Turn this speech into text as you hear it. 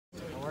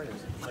are you?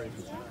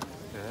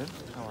 Good.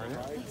 How are you?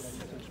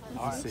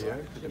 Nice to see you.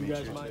 Good to meet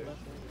you.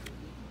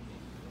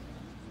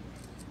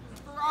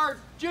 For our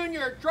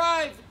junior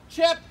drive,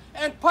 chip,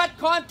 and putt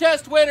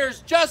contest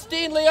winners,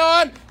 Justine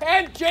Leon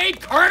and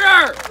Jade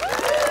Carter.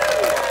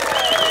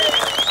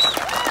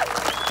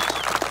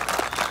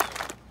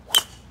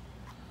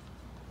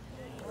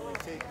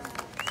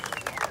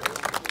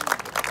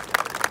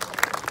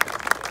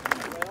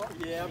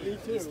 Yeah, me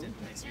too.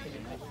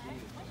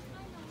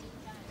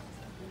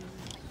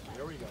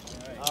 There we go.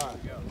 All right.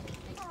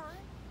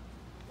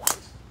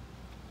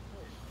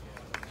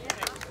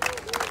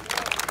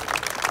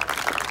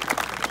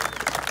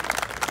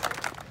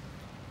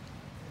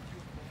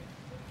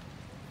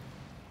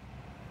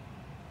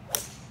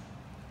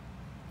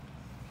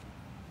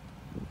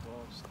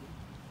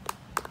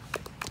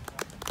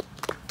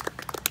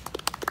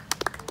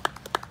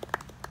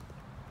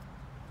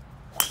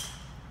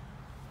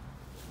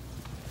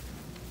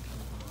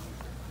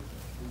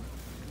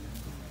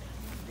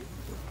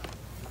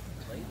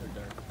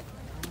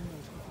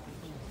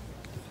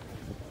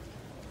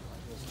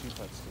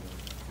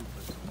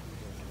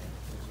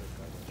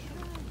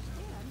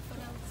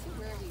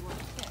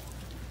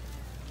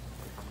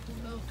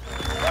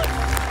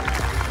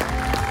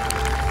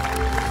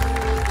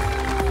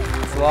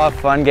 It's a lot of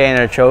fun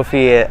getting a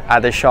trophy at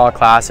the Shaw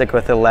Classic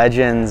with the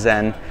legends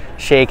and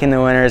shaking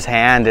the winner's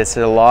hand. It's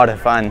a lot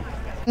of fun.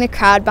 The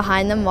crowd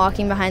behind them,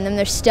 walking behind them,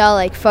 they're still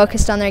like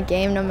focused on their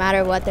game no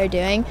matter what they're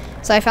doing.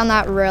 So I found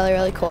that really,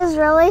 really cool. It was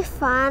really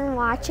fun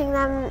watching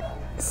them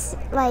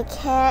like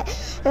hit.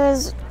 It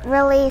was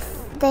really,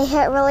 they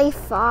hit really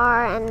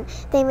far and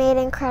they made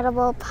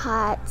incredible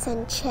putts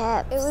and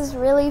chips. It was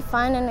really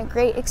fun and a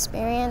great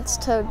experience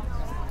to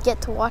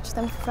get to watch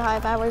them for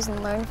 5 hours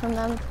and learn from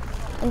them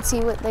and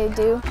see what they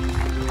do.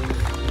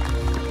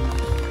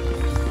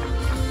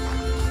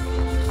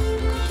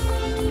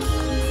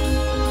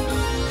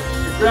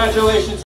 Congratulations.